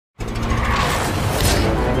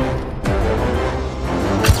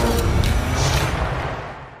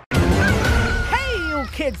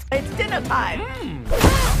kids, it's dinner time.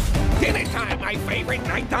 Dinner time, my favorite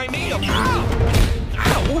nighttime meal. Ow!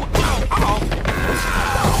 Ow! Ow!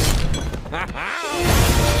 Ow!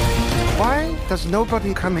 Why does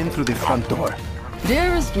nobody come in through the front door?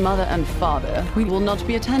 Dearest mother and father, we will not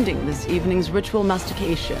be attending this evening's ritual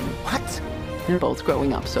mastication. What? They're both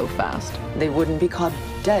growing up so fast. They wouldn't be caught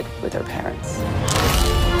dead with their parents.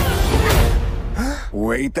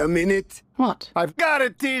 Wait a minute. What? I've got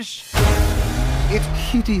it, Tish. It's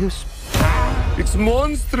hideous. It's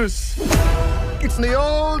monstrous. It's the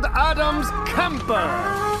old Addams camper.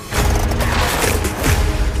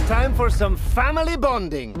 It's time for some family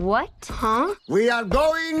bonding. What? Huh? We are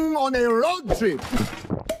going on a road trip.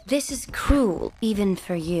 This is cruel, even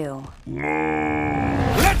for you.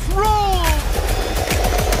 Let's roll!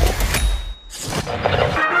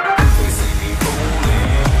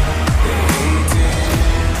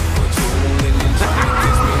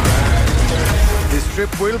 This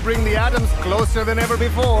trip will bring the Addams closer than ever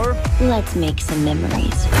before. Let's make some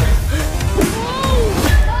memories.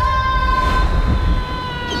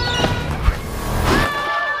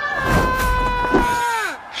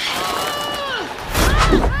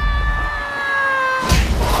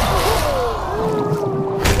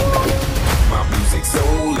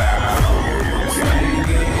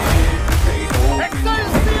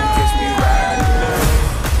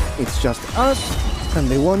 It's just us and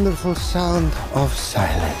the wonderful sound of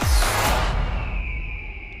silence.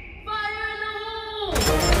 Fire in the hole!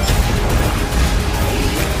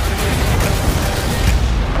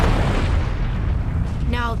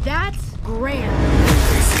 Now that's grand.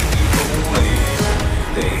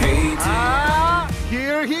 Ah,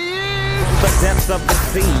 here he is! The depths of the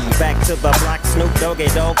sea, back to the block, Snoop Doggy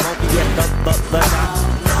Dogg, funky at the.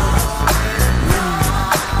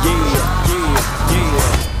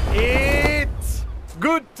 It's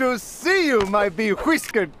good to see you, my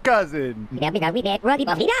bewhiskered cousin.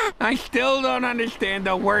 I still don't understand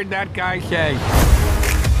a word that guy says.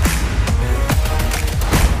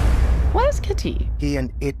 Where's Kitty? He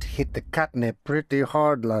and it hit the catnip pretty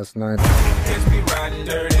hard last night. Catch me riding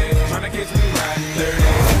dirty, tryna catch me riding dirty.